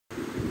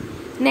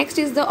Next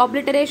is the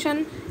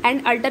obliteration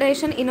and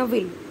alteration in a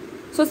will.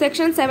 So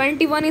section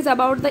 71 is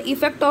about the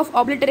effect of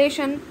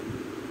obliteration,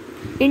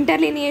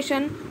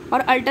 interlineation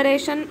or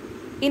alteration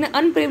in an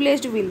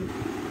unprivileged will.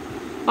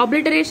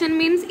 Obliteration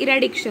means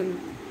eradication.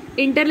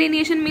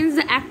 Interlineation means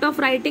the act of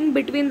writing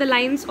between the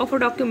lines of a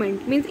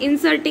document, means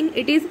inserting,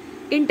 it is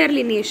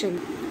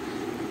interlineation.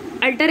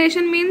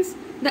 Alteration means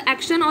the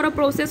action or a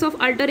process of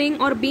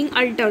altering or being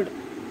altered,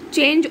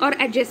 change or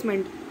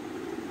adjustment.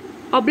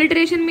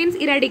 Obliteration means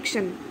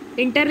eradication.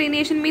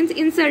 Interlineation means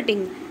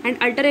inserting,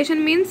 and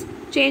alteration means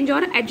change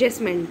or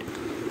adjustment.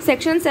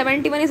 Section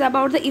 71 is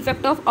about the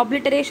effect of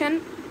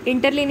obliteration,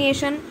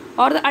 interlineation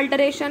or the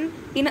alteration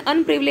in an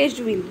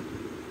unprivileged will.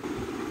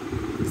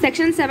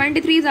 Section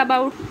 73 is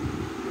about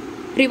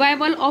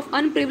revival of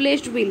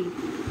unprivileged will.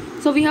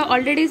 So we have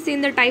already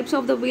seen the types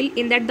of the will,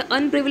 in that the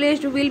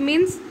unprivileged will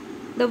means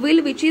the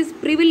will which is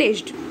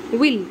privileged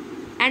will,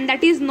 and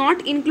that is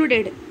not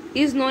included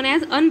is known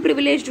as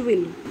unprivileged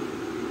will.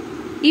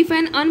 If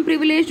an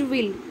unprivileged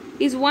will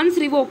is once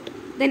revoked,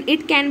 then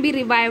it can be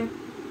revived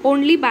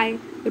only by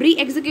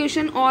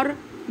re-execution or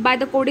by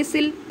the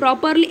codicil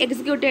properly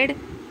executed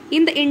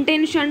in the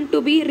intention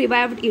to be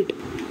revived it.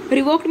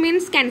 Revoked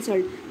means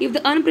cancelled. If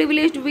the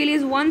unprivileged will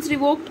is once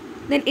revoked,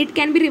 then it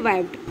can be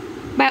revived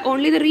by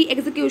only the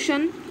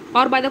re-execution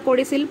or by the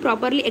codicil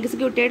properly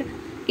executed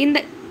in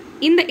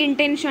the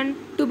intention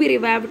to be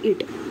revived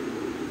it.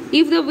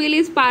 If the will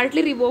is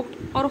partly revoked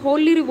or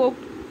wholly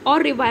revoked or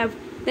revived,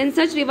 then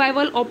such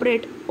revival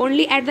operate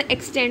only at the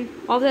extent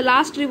of the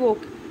last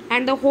revoke,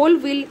 and the whole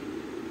will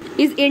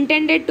is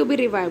intended to be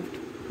revived.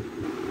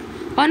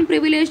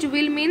 Unprivileged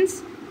will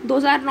means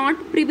those are not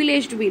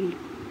privileged will.